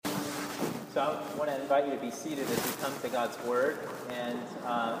So I want to invite you to be seated as we come to God's Word, and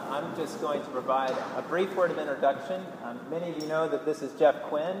I'm just going to provide a brief word of introduction. Many of you know that this is Jeff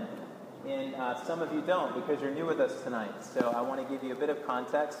Quinn, and some of you don't because you're new with us tonight. So I want to give you a bit of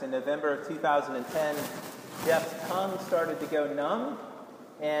context. In November of 2010, Jeff's tongue started to go numb,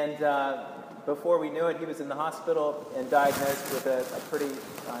 and before we knew it, he was in the hospital and diagnosed with a pretty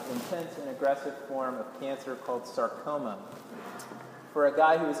intense and aggressive form of cancer called sarcoma. For a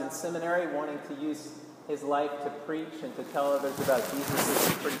guy who was in seminary wanting to use his life to preach and to tell others about Jesus, this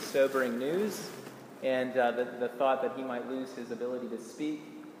is pretty sobering news, and the thought that he might lose his ability to speak.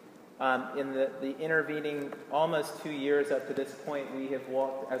 In the intervening almost 2 years up to this point, we have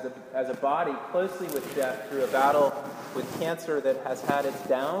walked as a body closely with Jeff through a battle with cancer that has had its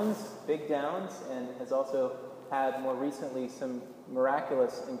downs, big downs, and has also had more recently some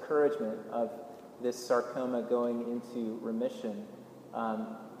miraculous encouragement of this sarcoma going into remission.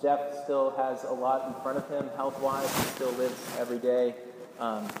 Jeff still has a lot in front of him health-wise. He still lives every day,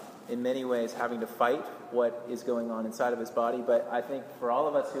 in many ways, having to fight what is going on inside of his body. But I think for all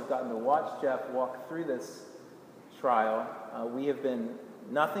of us who have gotten to watch Jeff walk through this trial, we have been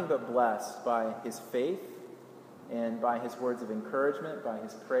nothing but blessed by his faith and by his words of encouragement, by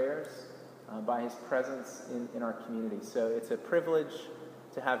his prayers, by his presence in our community. So it's a privilege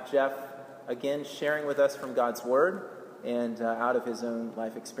to have Jeff again sharing with us from God's Word and out of his own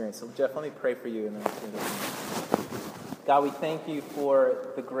life experience. So Jeff, let me pray for you. And then God, we thank you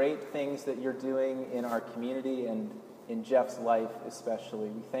for the great things that you're doing in our community and in Jeff's life especially.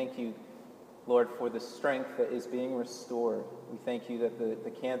 We thank you, Lord, for the strength that is being restored. We thank you that the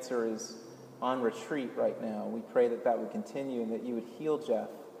cancer is on retreat right now. We pray that that would continue and that you would heal Jeff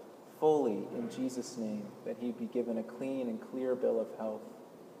fully in Jesus' name, that he'd be given a clean and clear bill of health.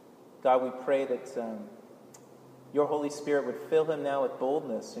 God, we pray that your Holy Spirit would fill him now with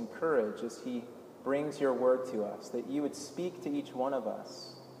boldness and courage as he brings your word to us, that you would speak to each one of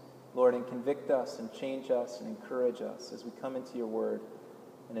us, Lord, and convict us and change us and encourage us as we come into your word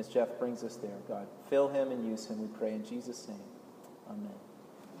and as Jeff brings us there. God, fill him and use him, we pray in Jesus' name. Amen.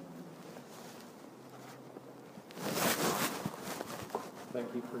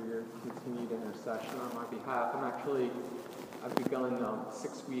 Thank you for your continued intercession on my behalf. I've begun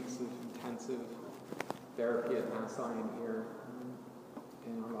 6 weeks of intensive therapy at Mount Zion here,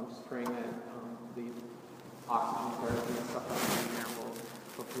 and I'm just praying that the oxygen therapy and stuff I'm doing there will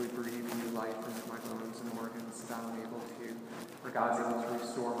hopefully breathe new life into my bones and organs, that I'm able to, or God's able to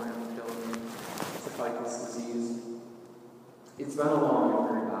restore my own ability to fight this disease. It's been a long and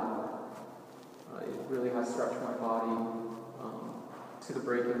weary battle. It really has stretched my body to the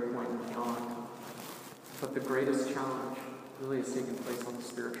breaking point and beyond. But the greatest challenge really has taken place on the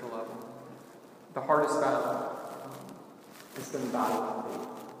spiritual level. The hardest battle has been the battle of faith.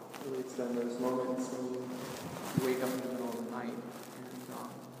 Really, it's been those moments when you wake up in the middle of the night and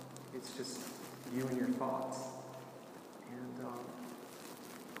it's just you and your thoughts, and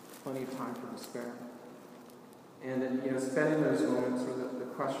plenty of time for despair. And it's been in those moments where the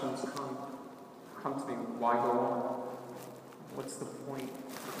questions come to me: why go on? What's the point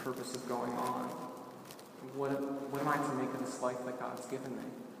or purpose of going on? What am I to make of this life that God's given me?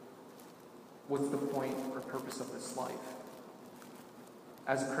 What's the point or purpose of this life?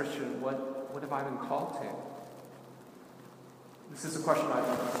 As a Christian, what have I been called to? This is a question I'd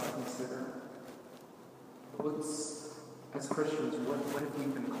like us to consider. As Christians, what have we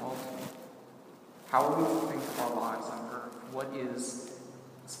been called to? How are we to think of our lives on earth? What is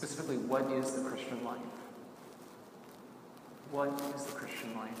the Christian life? What is the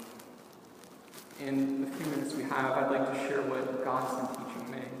Christian life? In the few minutes we have, I'd like to share what God's been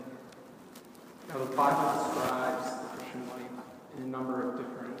teaching me. Now, the Bible describes the Christian life in a number of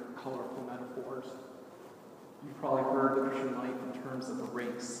different colorful metaphors. You've probably heard the Christian life in terms of a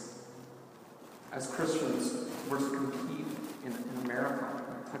race. As Christians, we're to compete in a marathon,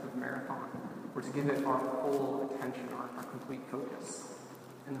 a type of marathon. We're to give it our full attention, our complete focus.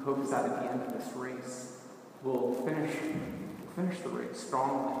 And the hope is that at the end of this race, we'll finish the race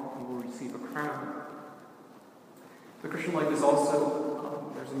strongly and we'll receive a crown. The Christian life is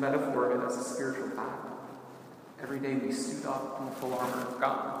also, there's a metaphor of it as a spiritual battle. Every day we suit up in the full armor of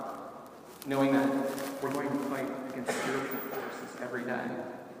God, knowing that we're going to fight against spiritual forces every day.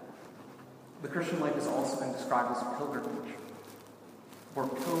 The Christian life has also been described as a pilgrimage. We're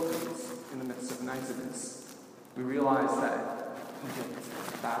pilgrims in the midst of an exodus. We realize that Egypt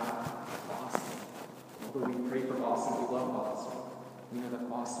is bad, Boston. Although we pray for Boston, we love Boston. We know that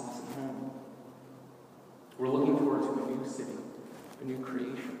Boston is at home. We're looking forward to a new city, a new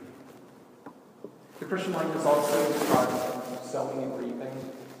creation. The Christian life is also described as sowing and reaping,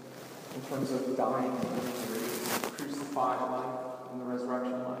 in terms of dying and being raised, the crucified life and the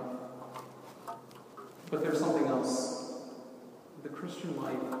resurrection life. But there's something else. The Christian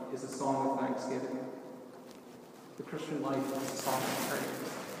life is a song of thanksgiving. The Christian life is a song of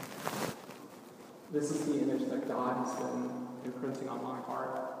praise. This is the image that God has been imprinting on my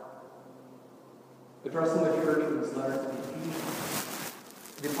heart. Addressing the church in this letter to the Ephesians,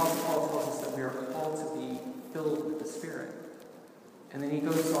 the Apostle Paul tells us that we are called to be filled with the Spirit. And then he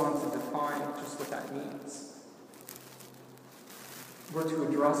goes on to define just what that means. We're to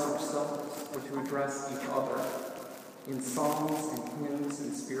address ourselves, we're to address each other in songs and hymns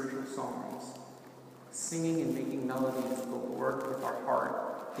and spiritual songs, singing and making melodies to the Lord with our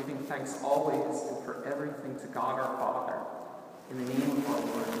heart, giving thanks always and for everything to God our Father, in the name of our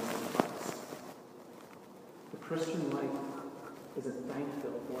Lord Jesus Christ. The Christian life is a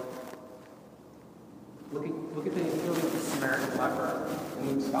thank-filled life. Look at the healing of the Samaritan leper in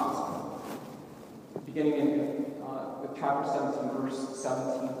Luke's Gospel. Beginning in chapter 17, verse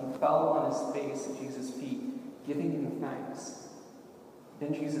 17, he fell on his face at Jesus' feet, giving him thanks.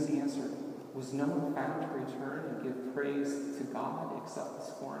 Then Jesus answered, "Was no one found to return and give praise to God except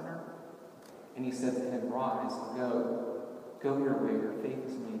this foreigner?" And he said to him, "Rise and go. Go your way, your faith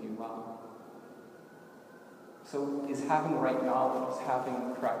has made you well." So is having right knowledge, is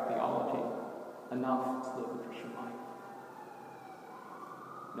having correct theology enough to live the Christian life?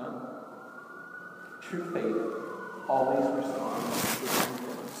 No. True faith always responds with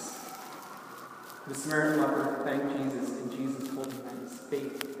thankfulness. The Samaritan leper thanked Jesus, and Jesus told him that his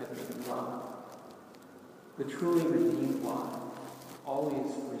faith had made him well. The truly redeemed life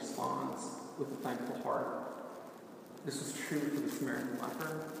always responds with a thankful heart. This was true for the Samaritan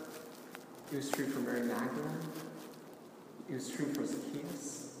leper. It was true for Mary Magdalene. It was true for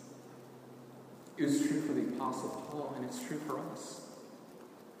Zacchaeus. It was true for the Apostle Paul, and it's true for us.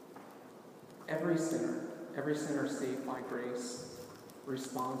 Every sinner saved by grace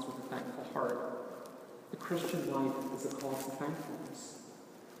responds with a thankful heart. The Christian life is a call to thankfulness.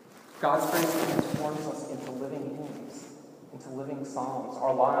 God's grace transforms us into living hymns, into living psalms.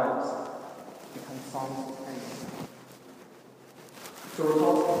 Our lives become songs of praise. So we're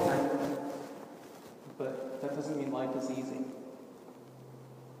called to be thankful, but that doesn't mean life is easy.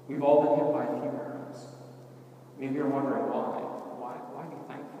 We've all been hit by a few arrows. Maybe you're wondering why. Why be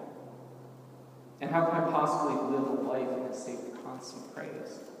thankful? And how can I possibly live a life in a state of constant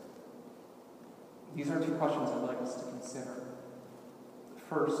praise? These are two questions I'd like us to consider.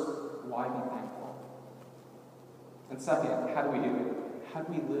 First, why be thankful? And second, how do we do it? How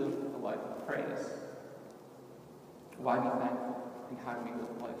do we live a life of praise? Why be thankful? And how do we live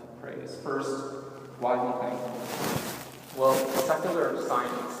a life of praise? First, why be thankful? Well, secular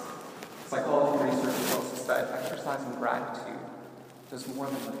science, psychology research tells us that exercising gratitude does more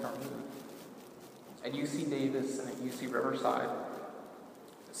than lift our mood. At UC Davis and at UC Riverside,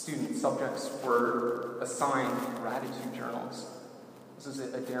 student subjects were assigned gratitude journals. This is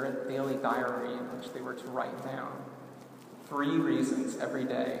a daily diary in which they were to write down 3 reasons every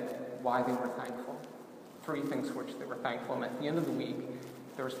day why they were thankful. 3 things for which they were thankful. And at the end of the week,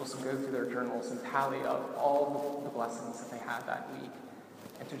 they were supposed to go through their journals and tally up all the blessings that they had that week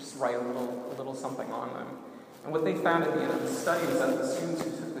and to just write a little something on them. And what they found at the end of the study is that the students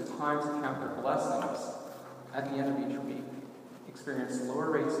who took the time to count their blessings at the end of each week experienced lower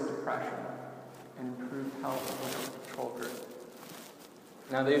rates of depression and improved health within the control group.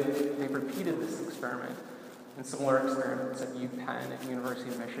 Now, they've repeated this experiment and similar experiments at UPenn, at University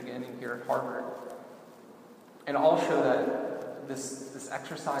of Michigan, and here at Harvard. And all show that this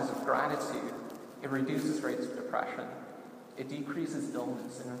exercise of gratitude, it reduces rates of depression, it decreases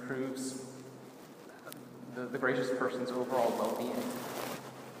illness, and improves the gracious person's overall well-being.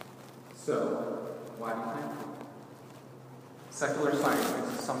 So, why be thankful? Secular science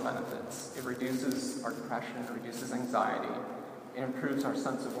gives us some benefits. It reduces our depression, it reduces anxiety, it improves our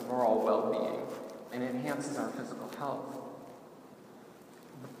sense of overall well-being, and it enhances our physical health.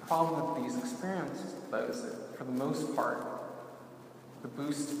 The problem with these experiences, though, is that for the most part, the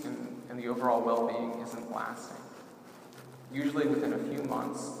boost in the overall well-being isn't lasting. Usually within a few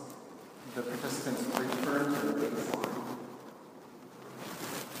months, the participants return to the baseline.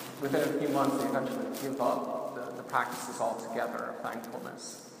 Within a few months, they eventually give up the practices altogether of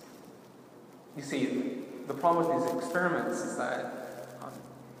thankfulness. You see, the problem with these experiments is that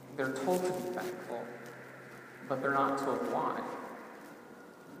they're told to be thankful, but they're not told why.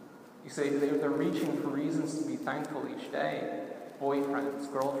 You see, they're reaching for reasons to be thankful each day.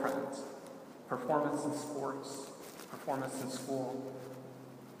 Boyfriends, girlfriends, performance in sports, performance in school,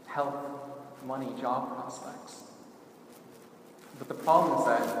 health, money, job prospects. But the problem is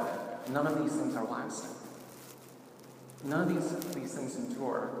that none of these things are lasting. None of these things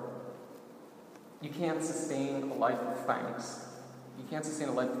endure. You can't sustain a life of thanks. You can't sustain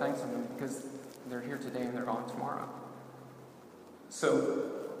a life of thanks on them because they're here today and they're gone tomorrow.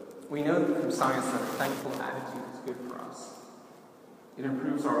 So we know from science that a thankful attitude is good for us. It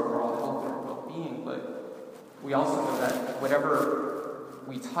improves our overall health and our well-being, but we also know that whatever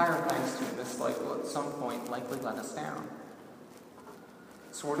we tire thanks to in this life will at some point likely let us down.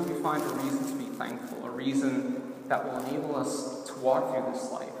 So where do we find a reason to be thankful, a reason that will enable us to walk through this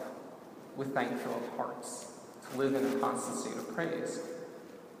life with thank-filled hearts, to live in a constant state of praise?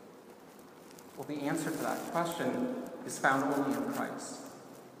 Well, the answer to that question is found only in Christ.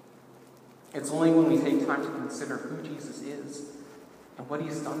 It's only when we take time to consider who Jesus is and what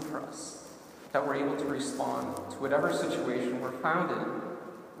he's done for us that we're able to respond to whatever situation we're found in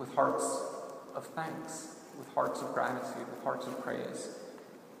with hearts of thanks, with hearts of gratitude, with hearts of praise.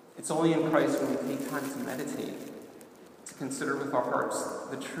 It's only in Christ when we take time to meditate, to consider with our hearts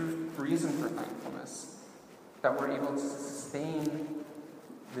the true reason for thankfulness, that we're able to sustain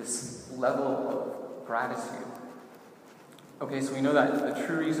this level of gratitude. Okay, so we know that what the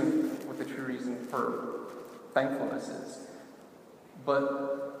true reason for thankfulness is. But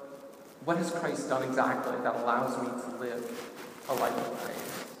what has Christ done exactly that allows me to live a life of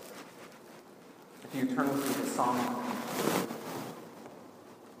praise? If you turn with me to Psalm 1.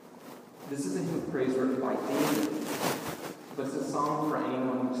 This is a hymn of praise written by David, but it's a song for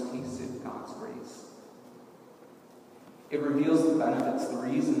anyone who's tasted God's grace. It reveals the benefits, the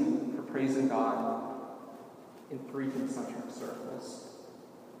reason for praising God in three concentric circles.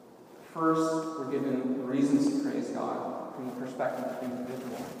 First, we're given reasons to praise God from the perspective of the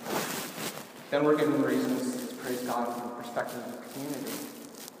individual. Then we're given reasons to praise God from the perspective of the community.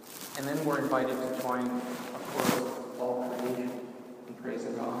 And then we're invited to join a chorus of all creation in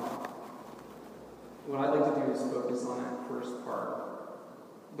praising God. What I'd like to do is focus on that first part,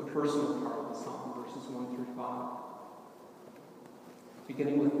 the personal part of the psalm, verses 1 through 5.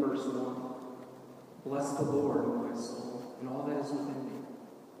 Beginning with verse 1. Bless the Lord, my soul, and all that is within me.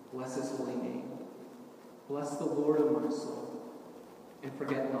 Bless his holy name. Bless the Lord, O my soul, and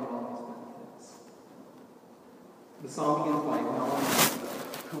forget not all his benefits. The psalm begins by acknowledging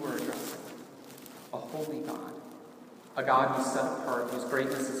who we're addressing. A holy God. A God who's set apart, whose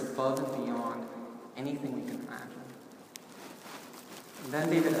greatness is above and beyond anything we can imagine. And then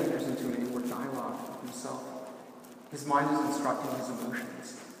David enters into an inward dialogue with himself. His mind is instructing his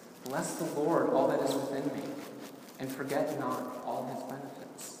emotions. Bless the Lord, all that is within me, and forget not all his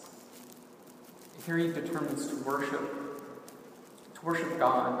benefits. Here he determines to worship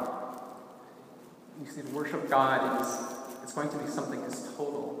God. You see, to worship God it's going to be something as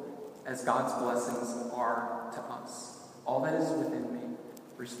total as God's blessings are to us. All that is within me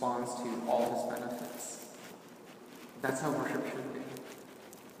responds to all his benefits. That's how worship should be.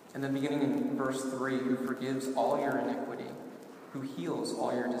 And then beginning in verse 3, who forgives all your iniquity, who heals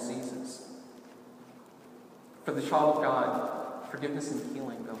all your diseases. For the child of God, forgiveness and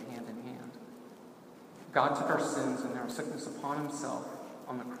healing go hand in hand. God took our sins and our sickness upon himself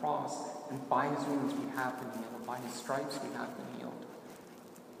on the cross, and by his wounds we have been healed. By his stripes we have been healed.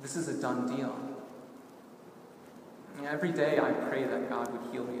 This is a done deal. Every day I pray that God would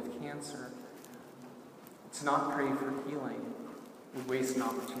heal me of cancer. To not pray for healing would waste an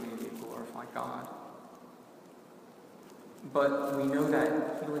opportunity to glorify God. But we know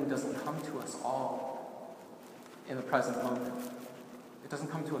that healing doesn't come to us all in the present moment. It doesn't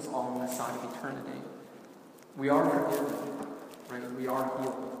come to us all on this side of eternity. We are forgiven, right? We are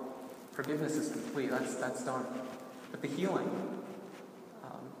healed. Forgiveness is complete. That's done. But the healing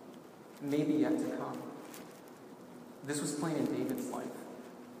may be yet to come. This was plain in David's life.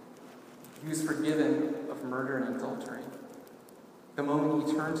 He was forgiven of murder and adultery. The moment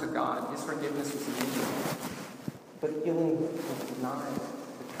he turned to God, his forgiveness was immediate. But healing was denied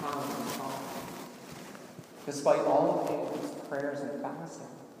the child of God. Despite all of David's prayers and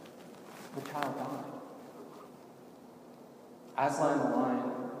fasting, the child died. Aslan the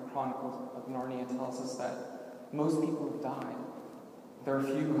Lion, Chronicles of Narnia, tells us that most people have died. There are a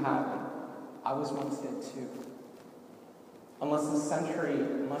few who haven't. I was once dead too. Unless in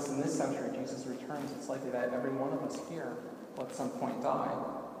this century Jesus returns, it's likely that every one of us here will at some point die.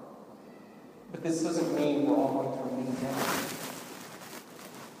 But this doesn't mean we're all going to remain dead.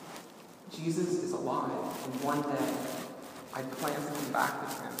 Jesus is alive, and one day I plan to come back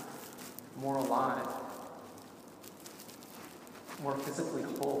with him, more alive, more physically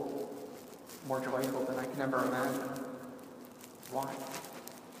whole, more joyful than I can ever imagine. Why?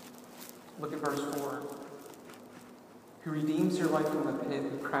 Look at verse 4. who redeems your life from the pit,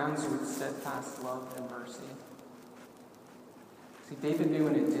 who crowns you with steadfast love and mercy. See, David knew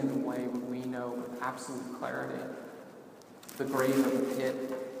in a dim way what we know with absolute clarity. The grave or the pit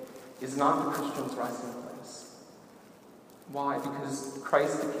is not the Christian's resting place. Why? Because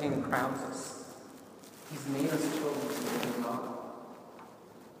Christ the King crowns us. He's made us children of the living God.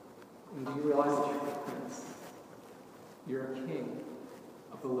 And do you realize that you're a prince? You're a king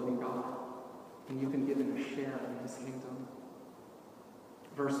of the living God. And you've been given a share in his kingdom.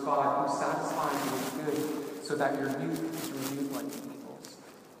 Verse 5, who satisfies you with good, so that your youth is renewed like the eagles.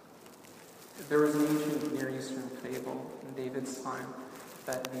 There was an ancient Near Eastern fable in David's time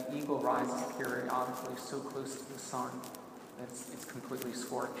that the eagle rises periodically so close to the sun that it's completely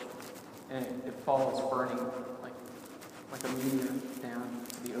scorched. And it falls burning like a meteor down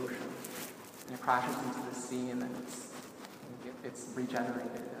to the ocean. And it crashes into the sea, and then it's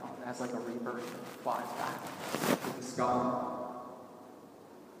regenerated. It has like a rebirth and it flies back to the sky.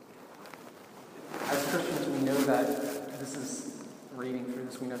 As Christians, we know that this is, reading through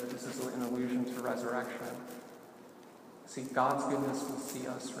this, we know that this is an allusion to resurrection. See, God's goodness will see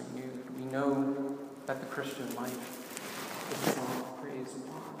us renewed. We know that the Christian life is a song of praise and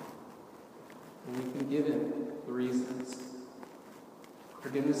honor. And we can give Him the reasons.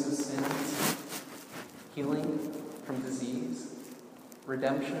 Forgiveness of sins, healing from disease,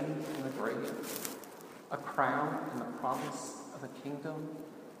 redemption from the grave, a crown and the promise of a kingdom,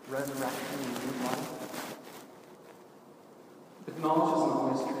 resurrection and new life. But knowledge doesn't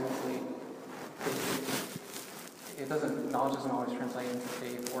always translate knowledge doesn't always translate into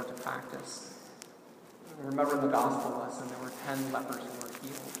faith or to practice. Remember in the gospel lesson, there were 10 lepers who were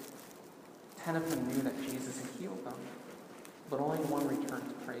healed. 10 of them knew that Jesus had healed them, but only one returned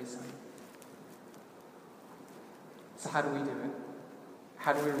to praise him. So how do we do it?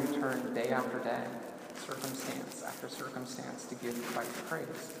 How do we return day after day, circumstance after circumstance, to give Christ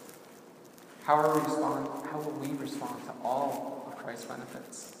praise? How will we respond to all of Christ's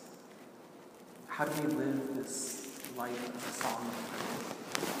benefits? How do we live this life of a song of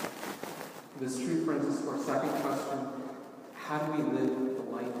praise? This truth brings us to our second question: how do we live the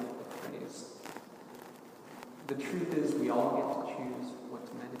life of praise? The truth is, we all get to choose what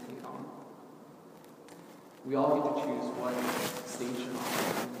to meditate on. We all get to choose what station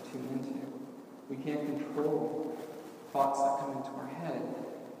to tune into. We can't control thoughts that come into our head,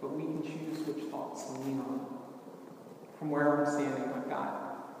 but we can choose which thoughts to lean on. From where I'm standing, I've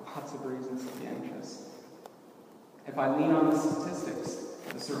got lots of reasons to be anxious. If I lean on the statistics,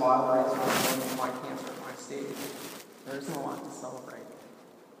 the survival rates for my cancer at my stage, there isn't a lot to celebrate.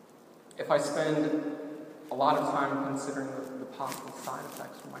 If I spend a lot of time considering the possible side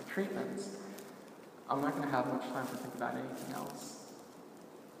effects from my treatments, I'm not going to have much time to think about anything else.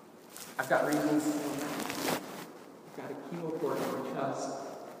 I've got reasons to lament. I've got a chemo cord on my chest.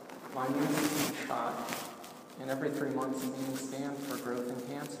 My immune system is shot, and every 3 months I'm being scanned for growth in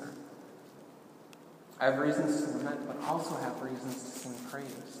cancer. I have reasons to lament, but also have reasons to sing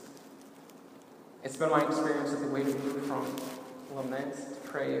praise. It's been my experience that the way to move from lament to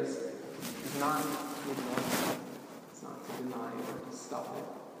praise is not to ignore it. It's not to deny it or to stuff it.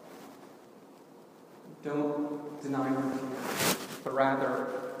 Don't deny your tears, but rather,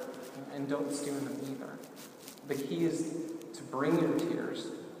 and don't stew in them either. The key is to bring your tears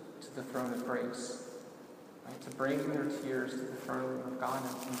to the throne of grace. Right? To bring your tears to the throne of God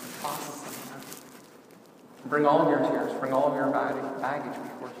and to process them there. Bring all of your tears, bring all of your baggage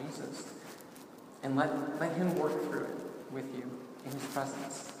before Jesus, and let him work through it with you in his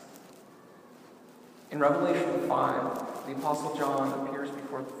presence. In Revelation 5, the Apostle John appears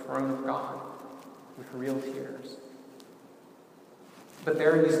before the throne of God with real tears. But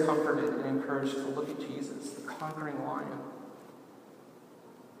there he's comforted and encouraged to look at Jesus, the conquering lion.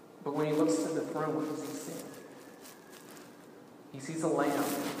 But when he looks to the throne, what does he see? He sees a lamb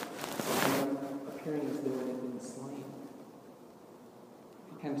appearing as though it had been slain.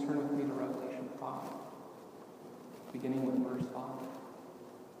 If you can turn with me to Revelation 5, beginning with verse 5.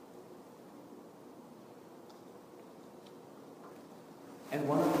 And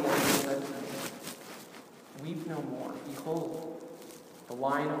one of the elders said to me, "Weep no more. Behold, the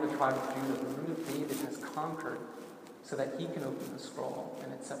Lion of the tribe of Judah, the root of David, has conquered, so that he can open the scroll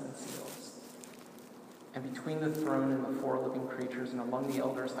and its 7 seals." And between the throne and the 4 living creatures and among the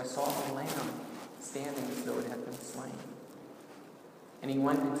elders, I saw a lamb standing as though it had been slain. And he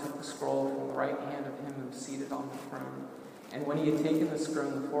went and took the scroll from the right hand of him who was seated on the throne. And when he had taken the scroll,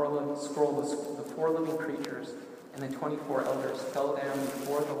 the 4 living creatures and the 24 elders fell down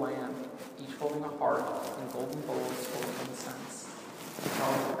before the Lamb, each holding a harp and golden bowls full of incense, which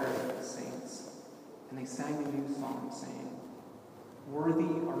are the prayers of the saints. and they sang a new song, saying,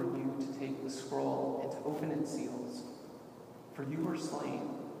 "Worthy are you to take the scroll and to open its seals. For you were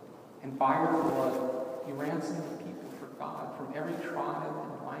slain, and by your blood you ransomed the people for God from every tribe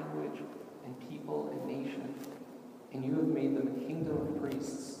and language and people and nation. And you have made them a kingdom of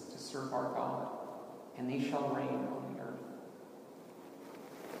priests to serve our God, and they shall reign on the earth."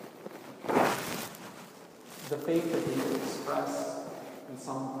 The faith that we express in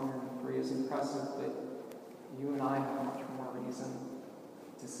Psalm 103 is impressive, but you and I have much more reason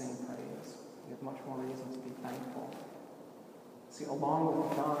to sing praise. We have much more reason to be thankful. See, along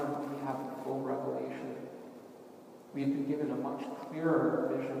with John, we have the full revelation. We've been given a much clearer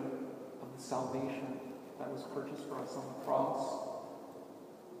vision of the salvation that was purchased for us on the cross.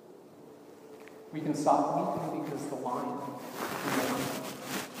 We can stop weeping because the lion is the lamb.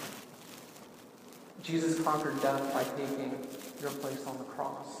 Jesus conquered death by taking your place on the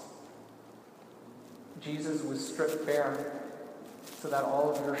cross. Jesus was stripped bare so that all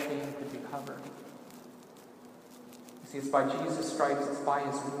of your shame could be covered. You see, it's by Jesus' stripes, it's by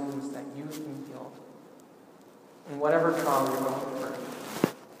his wounds that you have been healed. And whatever trial you're going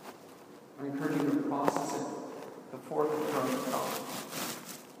through, I encourage you to process it before the throne of God.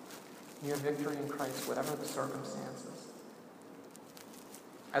 Your victory in Christ, whatever the circumstances.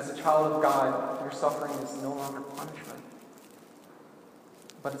 As a child of God, your suffering is no longer punishment,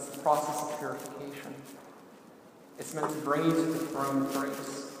 but it's the process of purification. It's meant to bring you to the throne of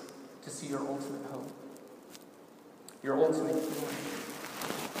grace to see your ultimate hope, your ultimate healing,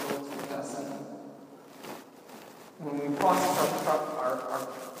 your ultimate destiny. When we process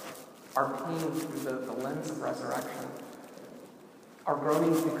our pain through the lens of resurrection, our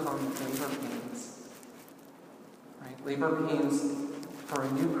groanings become labor pains. Right? Labor pains for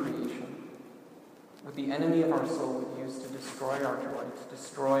a new creation. What the enemy of our soul would use to destroy our joy, to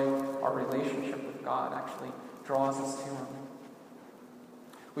destroy our relationship with God, actually draws us to him.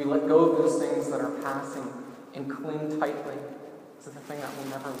 We let go of those things that are passing and cling tightly to the thing that will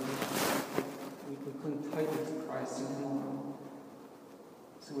never leave. We cling tightly to Christ and him alone.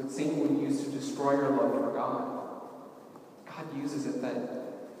 So what Satan would use to destroy your love for God, God uses it that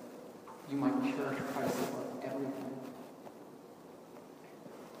you might cherish Christ above everything.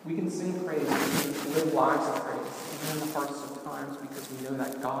 We can sing praise, we can live lives of praise, even in the hardest of times, because we know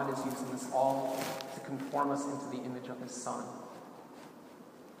that God is using this all to conform us into the image of his Son.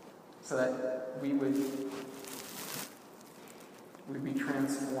 So that we would be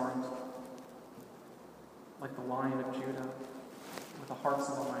transformed like the Lion of Judah, with the hearts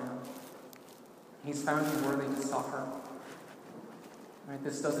of a lamb. He's found you worthy to suffer. Right?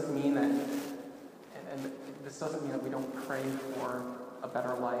 This doesn't mean that, and this doesn't mean that we don't pray for a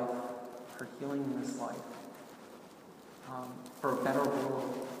better life, for healing in this life, for a better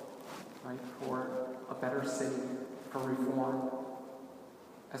world, right? For a better city, for reform.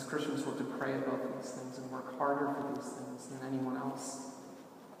 As Christians, we're to pray about these things and work harder for these things than anyone else.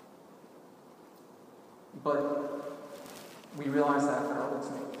 But we realize that our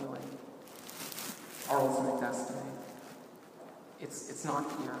ultimate healing, our ultimate destiny, it's not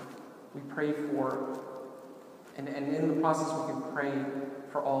here. We pray for, and in the process we can pray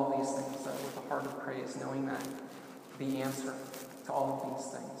for all of these things with a heart of praise, knowing that the answer to all of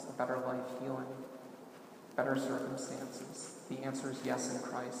these things, a better life, healing, better circumstances, the answer is yes in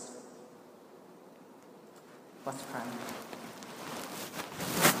Christ. Let's pray.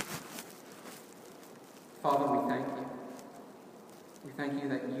 Father, we thank you. We thank you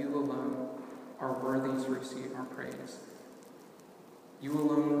that you alone are worthy to receive our praise. You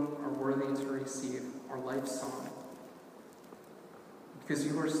alone are worthy to receive our life song. Because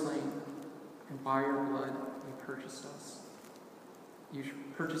you were slain, and by your blood you purchased us. You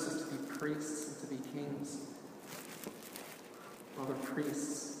purchased us to be priests and to be kings. Father,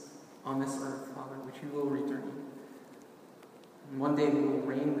 priests on this earth, Father, which you will return. And one day we will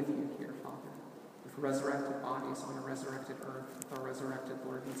reign with you here, Father, with resurrected bodies on a resurrected earth, with our resurrected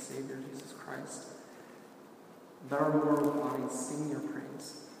Lord and Savior, Jesus Christ. Let our mortal bodies sing your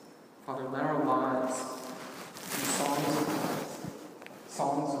praise. Father, let our lives be songs of praise,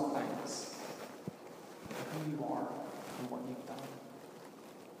 songs of thanks for who you are and what you've done.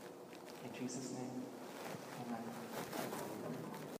 In Jesus' name, amen.